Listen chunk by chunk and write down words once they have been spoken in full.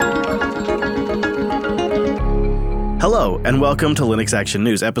Hello, and welcome to Linux Action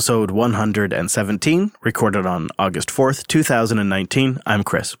News, episode 117, recorded on August 4th, 2019. I'm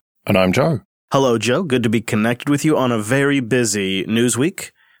Chris. And I'm Joe. Hello, Joe. Good to be connected with you on a very busy news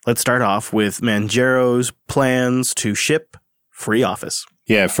week. Let's start off with Manjaro's plans to ship FreeOffice.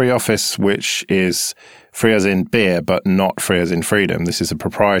 Yeah, FreeOffice, which is free as in beer, but not free as in freedom. This is a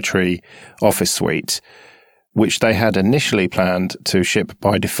proprietary office suite, which they had initially planned to ship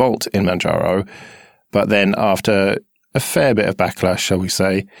by default in Manjaro. But then after a fair bit of backlash, shall we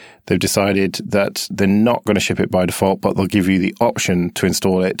say, they've decided that they're not going to ship it by default, but they'll give you the option to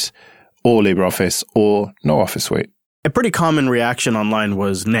install it or LibreOffice or no Office Suite. A pretty common reaction online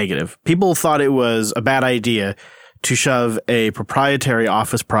was negative. People thought it was a bad idea to shove a proprietary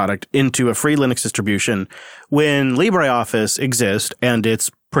Office product into a free Linux distribution when LibreOffice exists and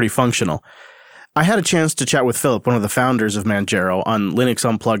it's pretty functional. I had a chance to chat with Philip, one of the founders of Manjaro, on Linux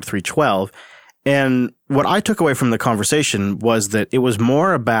Unplugged 312, and what I took away from the conversation was that it was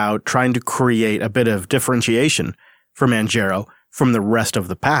more about trying to create a bit of differentiation for Manjaro from the rest of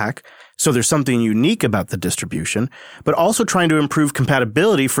the pack. So there's something unique about the distribution, but also trying to improve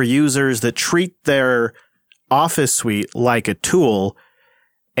compatibility for users that treat their Office suite like a tool,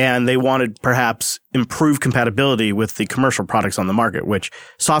 and they wanted perhaps improved compatibility with the commercial products on the market, which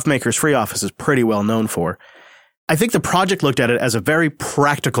SoftMaker's FreeOffice is pretty well known for. I think the project looked at it as a very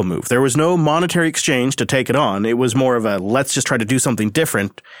practical move. There was no monetary exchange to take it on. It was more of a, let's just try to do something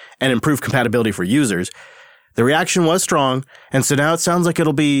different and improve compatibility for users. The reaction was strong, and so now it sounds like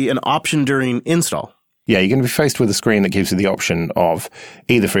it'll be an option during install. Yeah, you're going to be faced with a screen that gives you the option of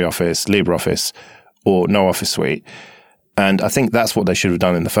either FreeOffice, LibreOffice, or no Office Suite. And I think that's what they should have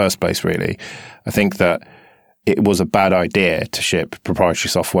done in the first place, really. I think that it was a bad idea to ship proprietary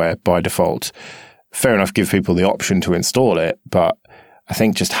software by default. Fair enough, give people the option to install it, but I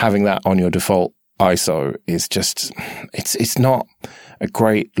think just having that on your default ISO is just, it's not a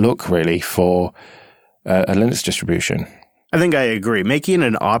great look, really, for a Linux distribution. I think I agree. Making it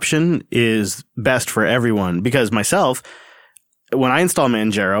an option is best for everyone, because myself, when I install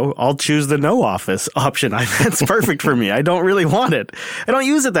Manjaro, I'll choose the no Office option. That's perfect for me. I don't really want it. I don't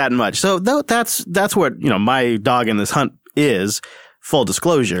use it that much. So that's what, my dog in this hunt is, full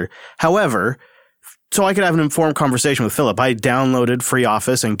disclosure. However, so I could have an informed conversation with Philip, I downloaded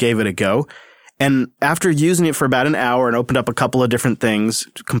FreeOffice and gave it a go. And after using it for about an hour and opened up a couple of different things,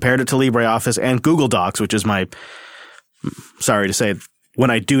 compared it to LibreOffice and Google Docs, which is sorry to say, when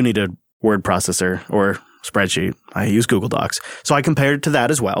I do need a word processor or spreadsheet, I use Google Docs. So I compared it to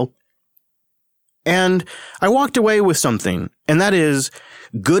that as well. And I walked away with something, and that is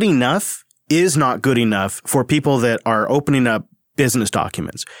good enough is not good enough for people that are opening up business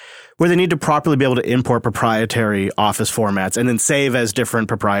documents, where they need to properly be able to import proprietary Office formats and then save as different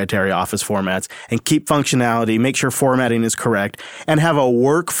proprietary Office formats and keep functionality, make sure formatting is correct, and have a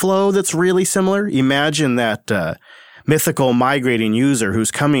workflow that's really similar. Imagine that mythical migrating user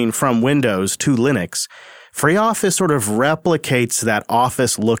who's coming from Windows to Linux. FreeOffice sort of replicates that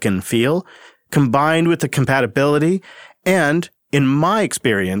Office look and feel, combined with the compatibility, and in my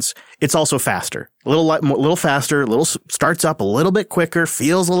experience, it's also faster. A little faster, starts up a little bit quicker,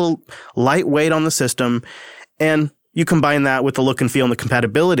 feels a little lightweight on the system, and you combine that with the look and feel and the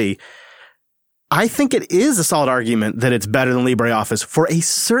compatibility. I think it is a solid argument that it's better than LibreOffice for a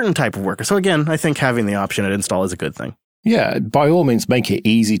certain type of worker. So again, I think having the option at install is a good thing. Yeah, by all means, make it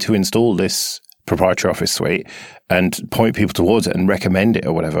easy to install this proprietary Office suite and point people towards it and recommend it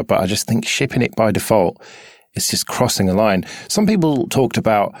or whatever. But I just think shipping it by default, it's just crossing a line. Some people talked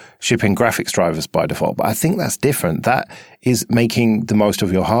about shipping graphics drivers by default, but I think that's different. That is making the most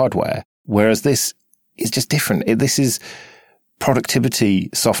of your hardware, whereas this is just different. This is productivity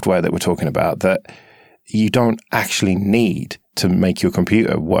software that we're talking about that you don't actually need to make your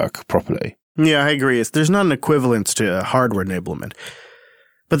computer work properly. Yeah, I agree. There's not an equivalence to hardware enablement,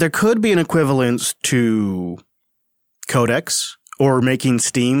 but there could be an equivalence to codecs, or making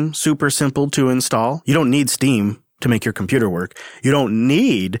Steam super simple to install. You don't need Steam to make your computer work. You don't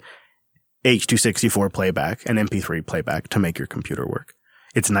need H.264 playback and MP3 playback to make your computer work.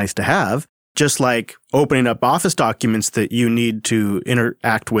 It's nice to have, just like opening up Office documents that you need to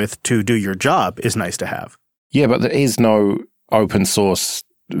interact with to do your job is nice to have. Yeah, but there is no open source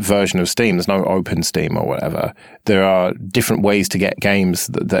version of Steam. There's no open Steam or whatever. There are different ways to get games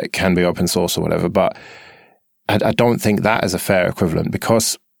that can be open source or whatever, but I don't think that is a fair equivalent,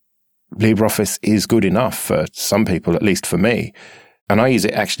 because LibreOffice is good enough for some people, at least for me. And I use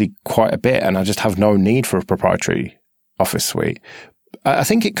it actually quite a bit, and I just have no need for a proprietary Office suite. I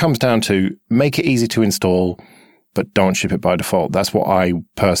think it comes down to make it easy to install, but don't ship it by default. That's what I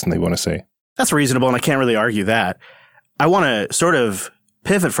personally want to see. That's reasonable, and I can't really argue that. I want to sort of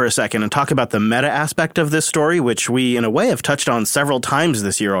pivot for a second and talk about the meta aspect of this story, which we, in a way, have touched on several times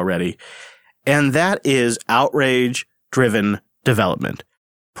this year already. And that is outrage-driven development.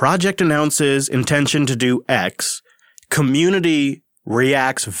 Project announces intention to do X, community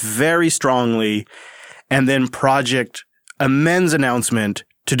reacts very strongly, and then project amends announcement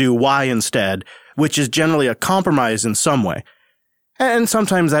to do Y instead, which is generally a compromise in some way. And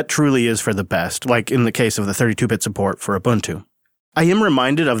sometimes that truly is for the best, like in the case of the 32-bit support for Ubuntu. I am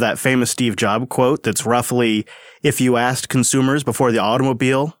reminded of that famous Steve Jobs quote that's roughly, if you asked consumers before the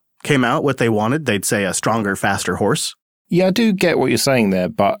automobile came out what they wanted, they'd say a stronger, faster horse. Yeah, I do get what you're saying there,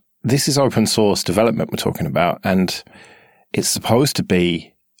 but this is open source development we're talking about, and it's supposed to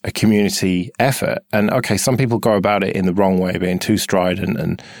be a community effort. And okay, some people go about it in the wrong way, being too strident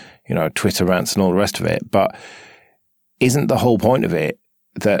and, Twitter rants and all the rest of it. But isn't the whole point of it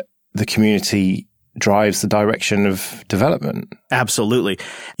that the community drives the direction of development? Absolutely.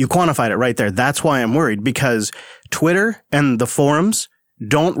 You quantified it right there. That's why I'm worried, because Twitter and the forums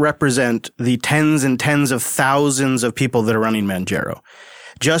don't represent the tens and tens of thousands of people that are running Manjaro.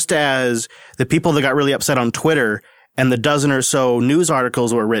 Just as the people that got really upset on Twitter and the dozen or so news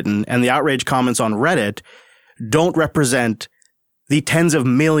articles were written and the outrage comments on Reddit don't represent the tens of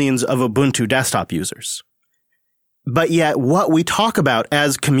millions of Ubuntu desktop users. But yet what we talk about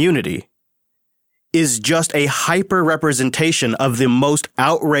as community is just a hyper representation of the most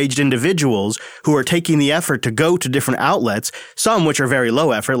outraged individuals who are taking the effort to go to different outlets, some which are very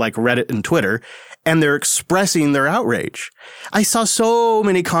low effort like Reddit and Twitter, and they're expressing their outrage. I saw so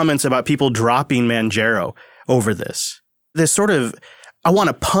many comments about people dropping Manjaro over this. This sort of, I want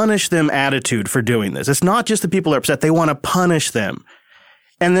to punish them attitude for doing this. It's not just the people are upset, they want to punish them.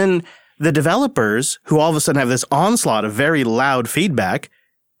 And then the developers, who all of a sudden have this onslaught of very loud feedback,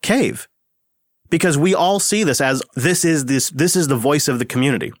 cave. Because we all see this as this is the voice of the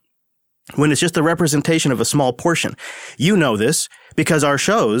community, when it's just the representation of a small portion. You know this because our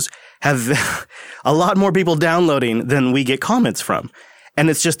shows have a lot more people downloading than we get comments from. And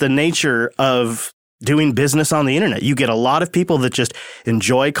it's just the nature of doing business on the internet. You get a lot of people that just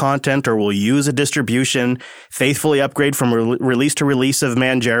enjoy content or will use a distribution, faithfully upgrade from release to release of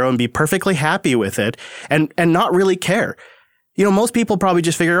Manjaro and be perfectly happy with it and not really care. Most people probably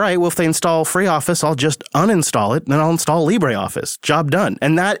just figure, all right, well, if they install FreeOffice, I'll just uninstall it, and then I'll install LibreOffice. Job done.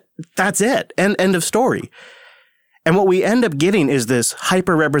 And that's it. End of story. And what we end up getting is this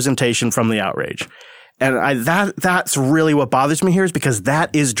hyper representation from the outrage. And that's really what bothers me here, is because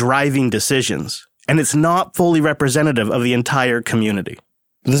that is driving decisions. And it's not fully representative of the entire community.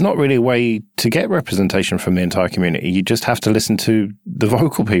 There's not really a way to get representation from the entire community. You just have to listen to the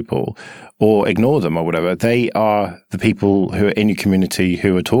vocal people or ignore them or whatever. They are the people who are in your community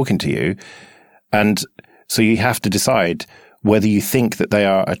who are talking to you. And so you have to decide whether you think that they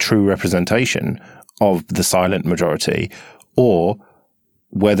are a true representation of the silent majority or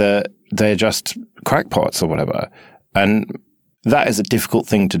whether they're just crackpots or whatever. And that is a difficult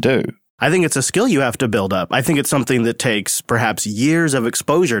thing to do. I think it's a skill you have to build up. I think it's something that takes perhaps years of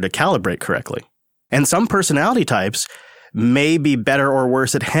exposure to calibrate correctly. And some personality types may be better or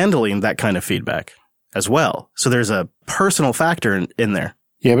worse at handling that kind of feedback as well. So there's a personal factor in there.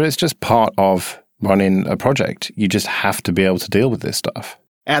 Yeah, but it's just part of running a project. You just have to be able to deal with this stuff.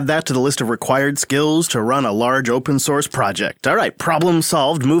 Add that to the list of required skills to run a large open source project. All right, problem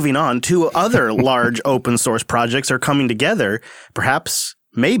solved. Moving on. 2 other large open source projects are coming together, perhaps,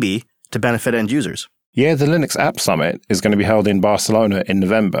 maybe, to benefit end users. Yeah, the Linux App Summit is going to be held in Barcelona in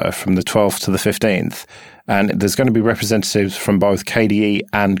November from the 12th to the 15th. And there's going to be representatives from both KDE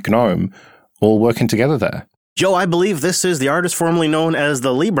and GNOME all working together there. Joe, I believe this is the artist formerly known as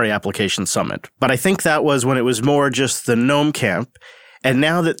the Libre Application Summit. But I think that was when it was more just the GNOME camp. And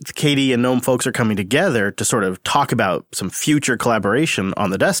now that the KDE and GNOME folks are coming together to sort of talk about some future collaboration on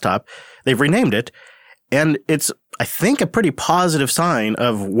the desktop, they've renamed it. And it's, I think, a pretty positive sign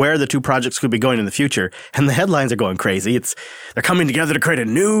of where the 2 projects could be going in the future. And the headlines are going crazy. They're coming together to create a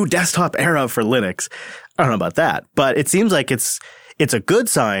new desktop era for Linux. I don't know about that, but it seems like it's a good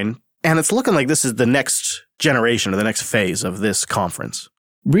sign. And it's looking like this is the next generation or the next phase of this conference.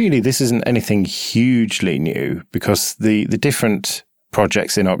 Really, this isn't anything hugely new because the different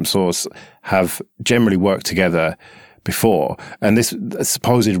projects in open source have generally worked together before. And this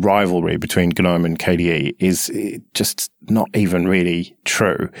supposed rivalry between GNOME and KDE is just not even really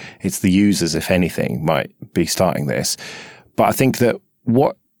true. It's the users, if anything, might be starting this. But I think that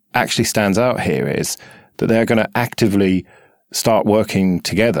what actually stands out here is that they're going to actively start working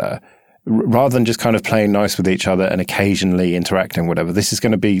together rather than just kind of playing nice with each other and occasionally interacting, whatever. This is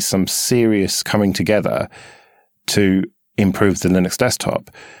going to be some serious coming together to improve the Linux desktop.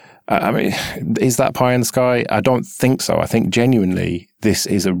 I mean, is that pie in the sky? I don't think so. I think genuinely this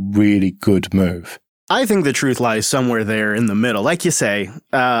is a really good move. I think the truth lies somewhere there in the middle. Like you say,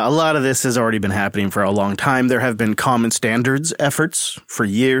 a lot of this has already been happening for a long time. There have been common standards efforts for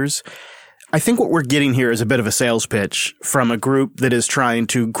years. I think what we're getting here is a bit of a sales pitch from a group that is trying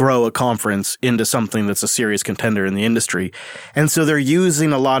to grow a conference into something that's a serious contender in the industry. And so they're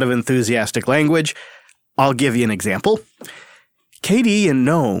using a lot of enthusiastic language. I'll give you an example. KDE and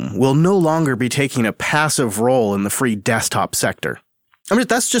GNOME will no longer be taking a passive role in the free desktop sector. I mean,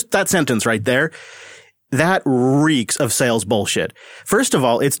 that's just that sentence right there. That reeks of sales bullshit. First of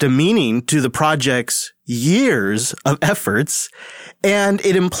all, it's demeaning to the project's years of efforts, and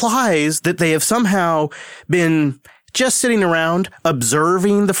it implies that they have somehow been just sitting around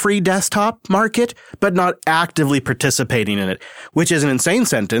observing the free desktop market, but not actively participating in it, which is an insane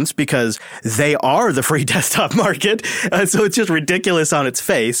sentence because they are the free desktop market. So it's just ridiculous on its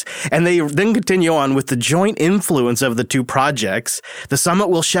face. And they then continue on with the joint influence of the two projects. The summit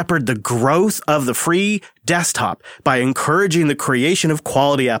will shepherd the growth of the free desktop by encouraging the creation of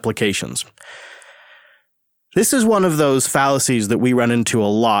quality applications. This is one of those fallacies that we run into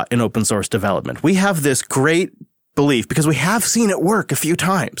a lot in open source development. We have this great belief, because we have seen it work a few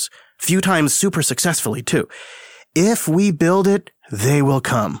times super successfully too. If we build it, they will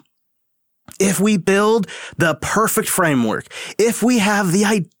come. If we build the perfect framework, if we have the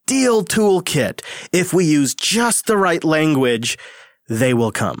ideal toolkit, if we use just the right language, they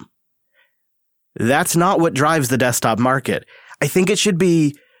will come. That's not what drives the desktop market. I think it should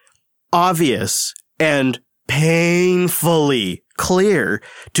be obvious and painfully clear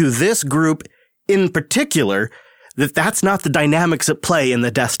to this group in particular that that's not the dynamics at play in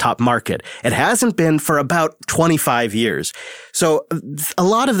the desktop market. It hasn't been for about 25 years. So a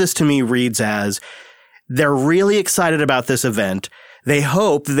lot of this to me reads as they're really excited about this event. They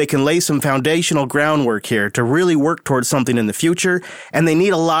hope that they can lay some foundational groundwork here to really work towards something in the future, and they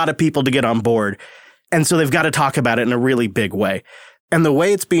need a lot of people to get on board. And so they've got to talk about it in a really big way. And the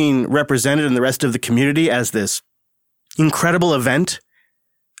way it's being represented in the rest of the community as this incredible event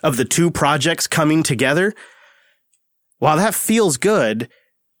of the two projects coming together, while that feels good,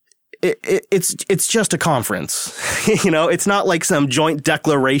 it's just a conference. You know, it's not like some joint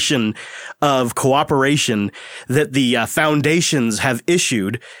declaration of cooperation that the foundations have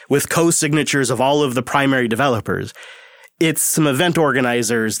issued with co-signatures of all of the primary developers. It's some event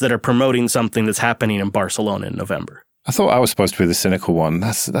organizers that are promoting something that's happening in Barcelona in November. I thought I was supposed to be the cynical one.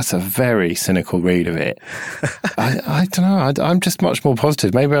 That's a very cynical read of it. I don't know. I'm just much more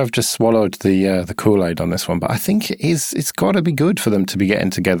positive. Maybe I've just swallowed the Kool-Aid on this one, but I think it's got to be good for them to be getting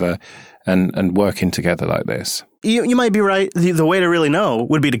together and working together like this. You might be right. The way to really know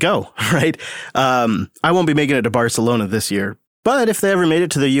would be to go, right? I won't be making it to Barcelona this year, but if they ever made it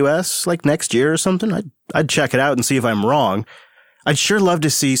to the US like next year or something, I'd check it out and see if I'm wrong. I'd sure love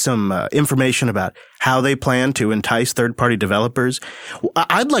to see some information about how they plan to entice third-party developers.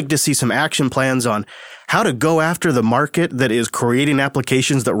 I'd like to see some action plans on how to go after the market that is creating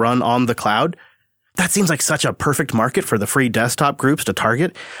applications that run on the cloud. That seems like such a perfect market for the free desktop groups to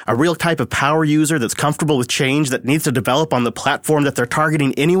target. A real type of power user that's comfortable with change that needs to develop on the platform that they're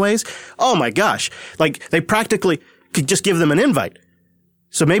targeting anyways. Oh my gosh. Like, they practically could just give them an invite.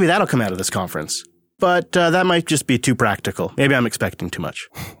 So maybe that'll come out of this conference. But that might just be too practical. Maybe I'm expecting too much.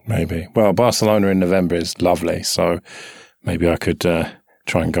 Maybe. Well, Barcelona in November is lovely, so maybe I could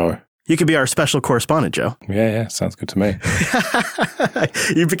try and go. You could be our special correspondent, Joe. Yeah, sounds good to me.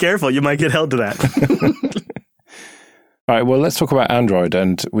 You be careful. You might get held to that. All right, well, let's talk about Android.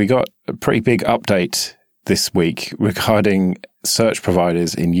 And we got a pretty big update this week regarding search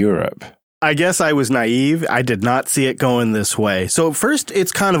providers in Europe. I guess I was naive. I did not see it going this way. So first,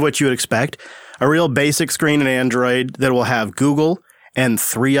 it's kind of what you would expect. A real basic screen in Android that will have Google and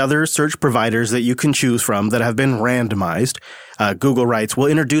 3 other search providers that you can choose from that have been randomized. Google writes, we'll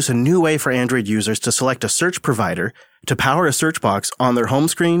introduce a new way for Android users to select a search provider to power a search box on their home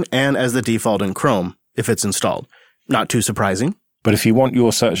screen and as the default in Chrome, if it's installed. Not too surprising. But if you want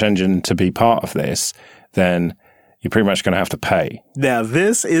your search engine to be part of this, then you're pretty much going to have to pay. Now,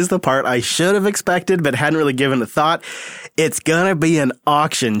 this is the part I should have expected but hadn't really given a thought. It's going to be an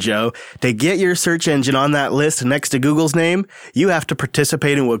auction, Joe. To get your search engine on that list next to Google's name, you have to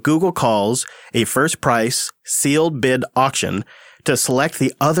participate in what Google calls a first price sealed bid auction to select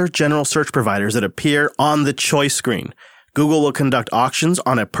the other general search providers that appear on the choice screen. Google will conduct auctions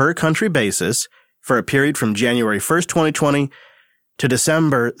on a per country basis for a period from January 1st, 2020 to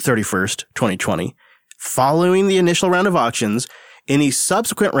December 31st, 2020. Following the initial round of auctions, Any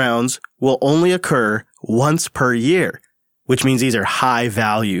subsequent rounds will only occur once per year, which means these are high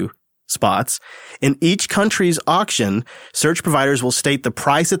value spots. In each country's auction, search providers will state the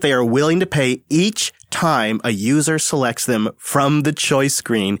price that they are willing to pay each time a user selects them from the choice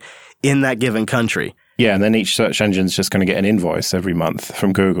screen in that given country. Yeah, and then each search engine is just going to get an invoice every month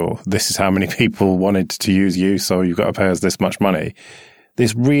from Google. This is how many people wanted to use you, so you've got to pay us this much money.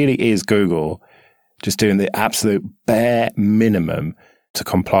 This really is Google just doing the absolute bare minimum to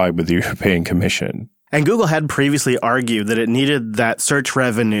comply with the European Commission. And Google had previously argued that it needed that search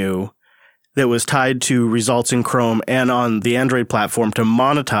revenue that was tied to results in Chrome and on the Android platform to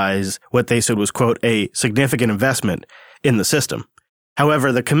monetize what they said was, quote, a significant investment in the system.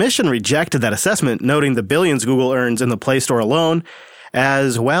 However, the Commission rejected that assessment, noting the billions Google earns in the Play Store alone,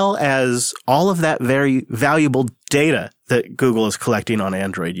 as well as all of that very valuable data that Google is collecting on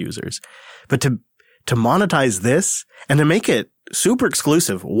Android users. But to monetize this and to make it super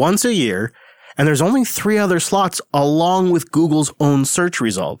exclusive once a year, and there's only 3 other slots along with Google's own search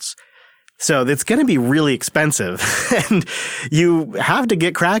results. So it's going to be really expensive, and you have to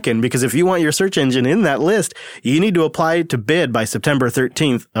get cracking because if you want your search engine in that list, you need to apply to bid by September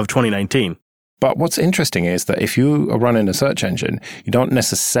 13th of 2019. But what's interesting is that if you are running a search engine, you don't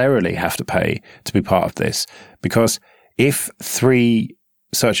necessarily have to pay to be part of this, because if 3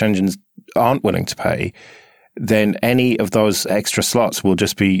 search engines aren't willing to pay, then any of those extra slots will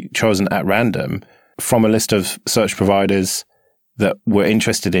just be chosen at random from a list of search providers that were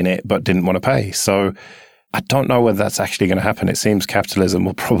interested in it but didn't want to pay. So I don't know whether that's actually going to happen. It seems capitalism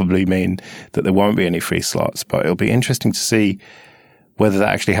will probably mean that there won't be any free slots, but it'll be interesting to see whether that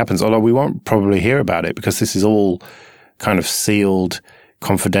actually happens, although we won't probably hear about it because this is all kind of sealed,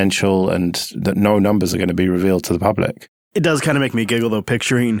 confidential, and that no numbers are going to be revealed to the public. It does kind of make me giggle, though,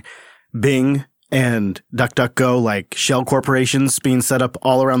 picturing Bing and DuckDuckGo, like shell corporations being set up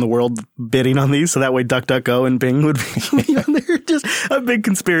all around the world bidding on these. So that way DuckDuckGo and Bing would be on there. Just a big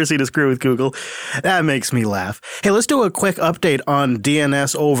conspiracy to screw with Google. That makes me laugh. Hey, let's do a quick update on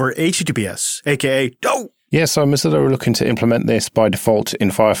DNS over HTTPS, aka DOE. Yeah, so Mozilla are looking to implement this by default in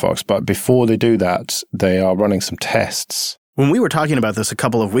Firefox, but before they do that, they are running some tests. When we were talking about this a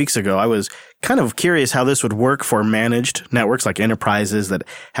couple of weeks ago, I was kind of curious how this would work for managed networks like enterprises that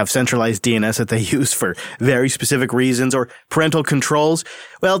have centralized DNS that they use for very specific reasons or parental controls.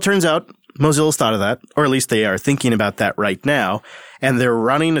 Well, it turns out Mozilla's thought of that, or at least they are thinking about that right now, and they're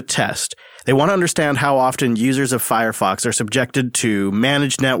running a test. They want to understand how often users of Firefox are subjected to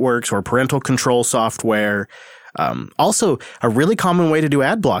managed networks or parental control software. Also, a really common way to do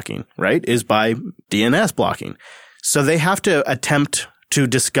ad blocking, right, is by DNS blocking. So they have to attempt to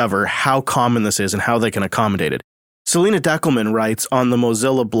discover how common this is and how they can accommodate it. Selena Deckelman writes on the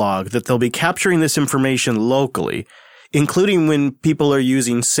Mozilla blog that they'll be capturing this information locally, including when people are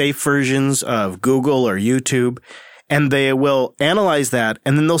using safe versions of Google or YouTube, and they will analyze that,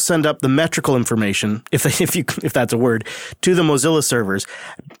 and then they'll send up the metrical information, if that's a word, to the Mozilla servers,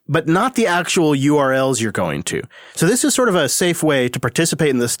 but not the actual URLs you're going to. So this is sort of a safe way to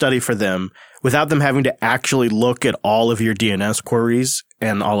participate in this study for them without them having to actually look at all of your DNS queries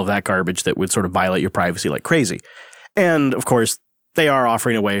and all of that garbage that would sort of violate your privacy like crazy. And, of course, they are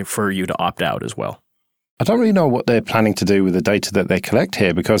offering a way for you to opt out as well. I don't really know what they're planning to do with the data that they collect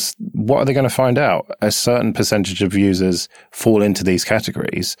here, because what are they going to find out? A certain percentage of users fall into these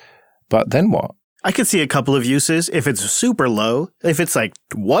categories, but then what? I could see a couple of uses. If it's super low, if it's like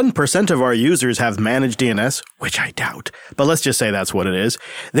 1% of our users have managed DNS, which I doubt, but let's just say that's what it is,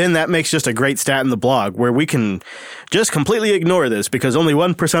 then that makes just a great stat in the blog where we can just completely ignore this because only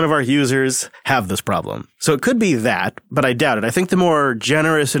 1% of our users have this problem. So it could be that, but I doubt it. I think the more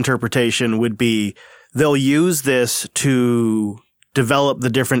generous interpretation would be they'll use this to develop the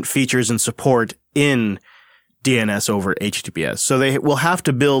different features and support in DNS over HTTPS. So they will have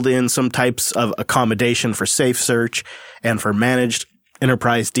to build in some types of accommodation for safe search and for managed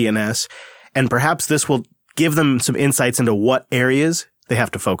enterprise DNS. And perhaps this will give them some insights into what areas they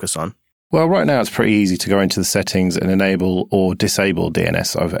have to focus on. Well, right now it's pretty easy to go into the settings and enable or disable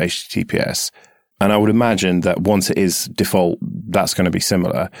DNS over HTTPS. And I would imagine that once it is default, that's going to be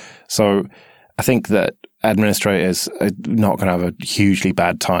similar. So I think that administrators are not going to have a hugely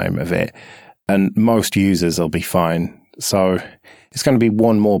bad time of it, and most users will be fine. So it's going to be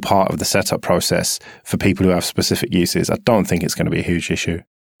one more part of the setup process for people who have specific uses. I don't think it's going to be a huge issue.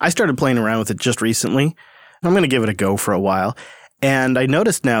 I started playing around with it just recently. I'm going to give it a go for a while. And I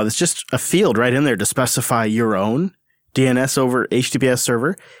noticed now there's just a field right in there to specify your own DNS over HTTPS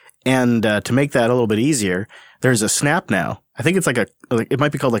server. And to make that a little bit easier, there's a Snap now. I think it's it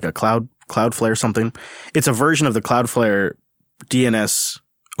might be called like a Cloudflare something. It's a version of the Cloudflare DNS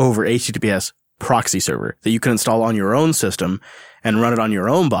over HTTPS proxy server that you can install on your own system and run it on your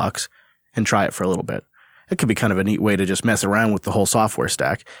own box and try it for a little bit. It could be kind of a neat way to just mess around with the whole software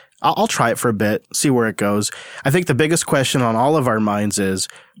stack. I'll try it for a bit, see where it goes. I think the biggest question on all of our minds is,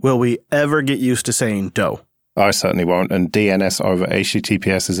 will we ever get used to saying DOE? I certainly won't. And DNS over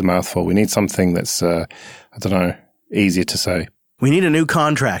HTTPS is a mouthful. We need something that's, easier to say. We need a new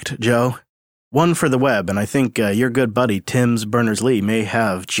contract, Joe. One for the web, and I think your good buddy, Tim Berners-Lee, may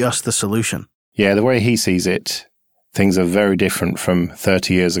have just the solution. Yeah, the way he sees it, things are very different from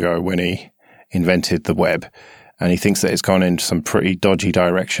 30 years ago when he invented the web. And he thinks that it's gone into some pretty dodgy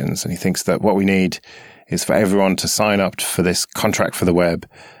directions. And he thinks that what we need is for everyone to sign up for this contract for the web.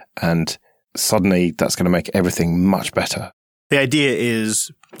 And suddenly that's going to make everything much better. The idea is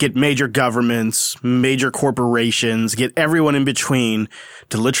get major governments, major corporations, get everyone in between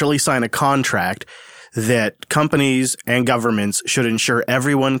to literally sign a contract that companies and governments should ensure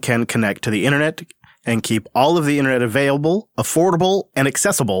everyone can connect to the internet and keep all of the internet available, affordable, and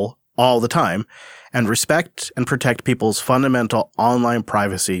accessible all the time, and respect and protect people's fundamental online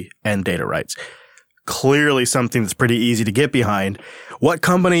privacy and data rights. Clearly something that's pretty easy to get behind. What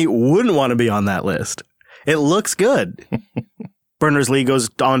company wouldn't want to be on that list? It looks good. Berners-Lee goes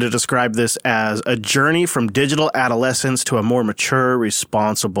on to describe this as a journey from digital adolescence to a more mature,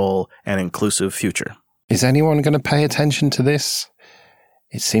 responsible, and inclusive future. Is anyone going to pay attention to this?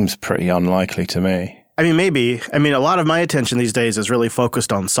 It seems pretty unlikely to me. I mean, maybe. I mean, a lot of my attention these days is really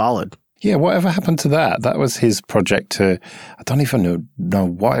focused on Solid. Yeah, whatever happened to that? That was his project to, I don't even know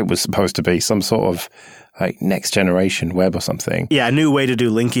what it was supposed to be, some sort of like next generation web or something. Yeah, a new way to do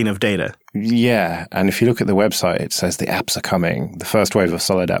linking of data. Yeah, and if you look at the website, it says the apps are coming. The first wave of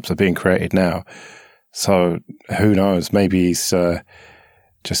Solid apps are being created now. So who knows? Maybe he's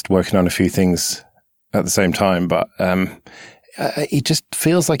just working on a few things at the same time, but it just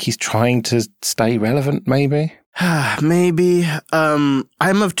feels like he's trying to stay relevant, maybe. Maybe. I'm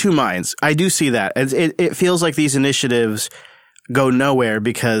of two minds. I do see that. It feels like these initiatives go nowhere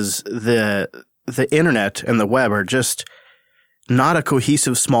because the internet and the web are just not a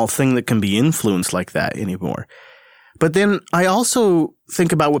cohesive small thing that can be influenced like that anymore. But then I also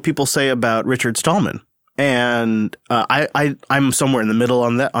think about what people say about Richard Stallman. And I'm somewhere in the middle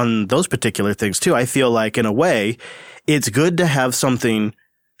on those particular things too. I feel like in a way, it's good to have something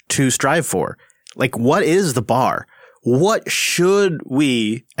to strive for. Like, what is the bar? What should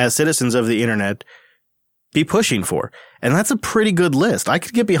we, as citizens of the internet, be pushing for? And that's a pretty good list. I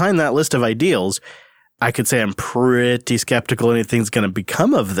could get behind that list of ideals. I could say I'm pretty skeptical anything's going to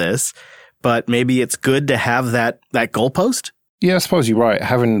become of this, but maybe it's good to have that goalpost. Yeah, I suppose you're right.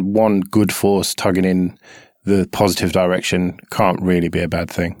 Having one good force tugging in the positive direction can't really be a bad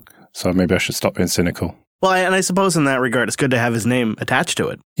thing. So maybe I should stop being cynical. Well, and I suppose in that regard, it's good to have his name attached to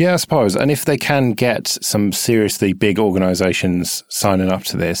it. Yeah, I suppose. And if they can get some seriously big organizations signing up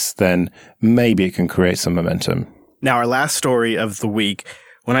to this, then maybe it can create some momentum. Now, our last story of the week.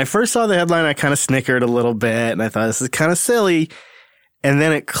 When I first saw the headline, I kind of snickered a little bit, and I thought, this is kind of silly. And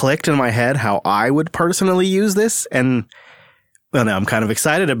then it clicked in my head how I would personally use this. And, well, now I'm kind of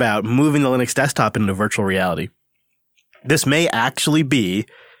excited about moving the Linux desktop into virtual reality. This may actually be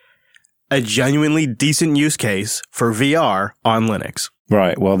a genuinely decent use case for VR on Linux.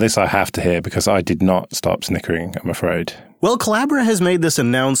 Right. Well, this I have to hear because I did not stop snickering, I'm afraid. Well, Collabora has made this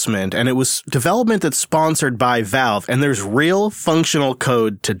announcement, and it was development that's sponsored by Valve, and there's real functional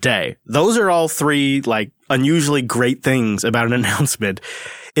code today. Those are all three, unusually great things about an announcement.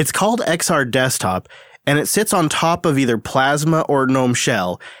 It's called XR Desktop, and it sits on top of either Plasma or GNOME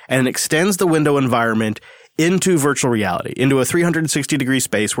Shell, and it extends the window environment into virtual reality, into a 360-degree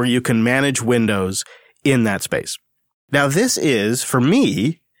space where you can manage windows in that space. Now, this is, for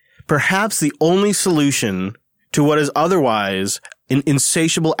me, perhaps the only solution to what is otherwise an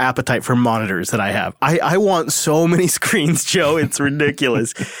insatiable appetite for monitors that I have. I want so many screens, Joe. It's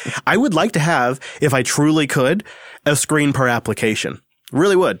ridiculous. I would like to have, if I truly could, a screen per application.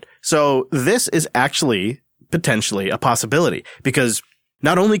 Really would. So this is actually potentially a possibility because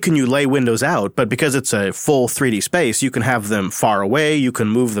not only can you lay windows out, but because it's a full 3D space, you can have them far away, you can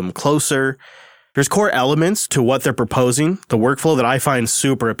move them closer. There's core elements to what they're proposing, the workflow that I find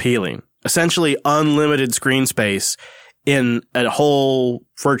super appealing. Essentially unlimited screen space in a whole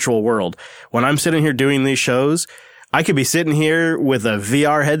virtual world. When I'm sitting here doing these shows, I could be sitting here with a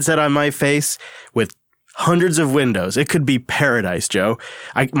VR headset on my face with hundreds of windows. It could be paradise, Joe.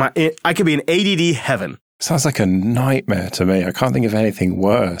 I could be in ADD heaven. Sounds like a nightmare to me. I can't think of anything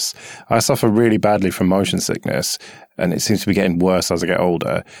worse. I suffer really badly from motion sickness, and it seems to be getting worse as I get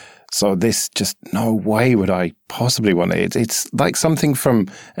older. So this just, no way would I possibly want it. It's like something from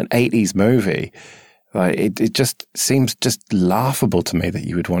an 80s movie. Like it just seems just laughable to me that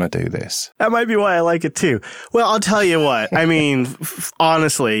you would want to do this. That might be why I like it too. Well, I'll tell you what. I mean,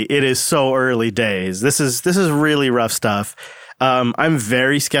 honestly, it is so early days. This is really rough stuff. I'm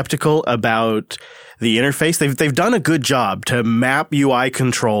very skeptical about the interface. They've done a good job to map UI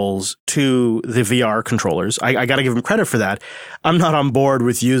controls to the VR controllers. I got to give them credit for that. I'm not on board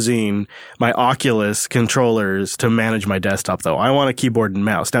with using my Oculus controllers to manage my desktop, though. I want a keyboard and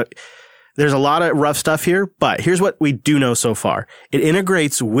mouse. Now, there's a lot of rough stuff here, but here's what we do know so far. It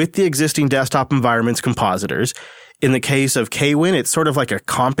integrates with the existing desktop environment's compositors. In the case of Kwin, it's sort of like a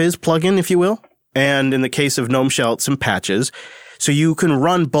Compiz plugin, if you will. And in the case of GNOME Shell, it's some patches. So you can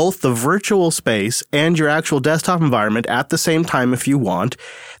run both the virtual space and your actual desktop environment at the same time if you want.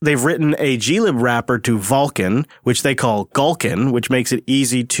 They've written a glib wrapper to Vulkan, which they call Gulkan, which makes it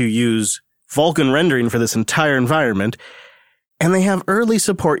easy to use Vulkan rendering for this entire environment. And they have early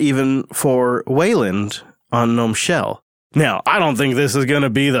support even for Wayland on GNOME Shell. Now, I don't think this is going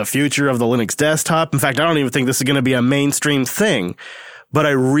to be the future of the Linux desktop. In fact, I don't even think this is going to be a mainstream thing. But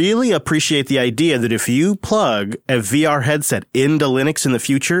I really appreciate the idea that if you plug a VR headset into Linux in the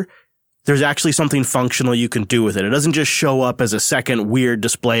future, there's actually something functional you can do with it. It doesn't just show up as a second weird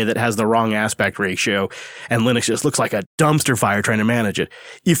display that has the wrong aspect ratio and Linux just looks like a dumpster fire trying to manage it.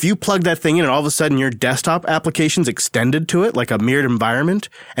 If you plug that thing in and all of a sudden your desktop application's extended to it like a mirrored environment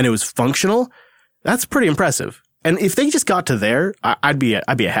and it was functional, that's pretty impressive. And if they just got to there, I'd be a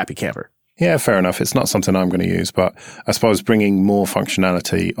happy camper. Yeah, fair enough. It's not something I'm going to use, but I suppose bringing more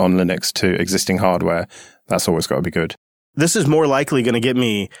functionality on Linux to existing hardware, that's always got to be good. This is more likely going to get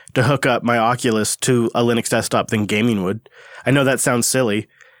me to hook up my Oculus to a Linux desktop than gaming would. I know that sounds silly,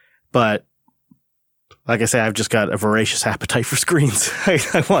 but like I say, I've just got a voracious appetite for screens.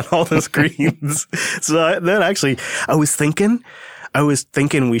 I want all the screens. So then actually, I was thinking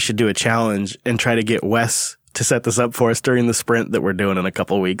we should do a challenge and try to get Wes to set this up for us during the sprint that we're doing in a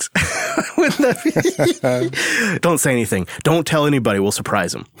couple of weeks. Wouldn't that be? Don't say anything. Don't tell anybody. We'll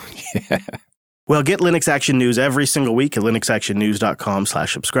surprise them. Yeah. Well, get Linux Action News every single week at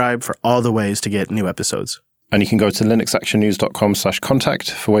linuxactionnews.com/subscribe for all the ways to get new episodes. And you can go to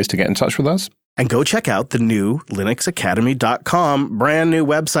linuxactionnews.com/contact for ways to get in touch with us. And go check out the new linuxacademy.com brand new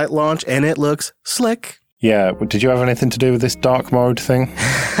website launch, and it looks slick. Yeah, did you have anything to do with this dark mode thing?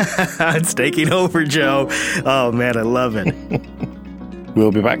 It's taking over, Joe. Oh, man, I love it.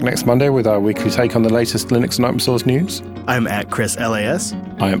 We'll be back next Monday with our weekly take on the latest Linux and open source news. I'm at Chris LAS.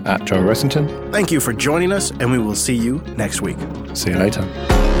 I am at Joe Ressington. Thank you for joining us, and we will see you next week. See you later.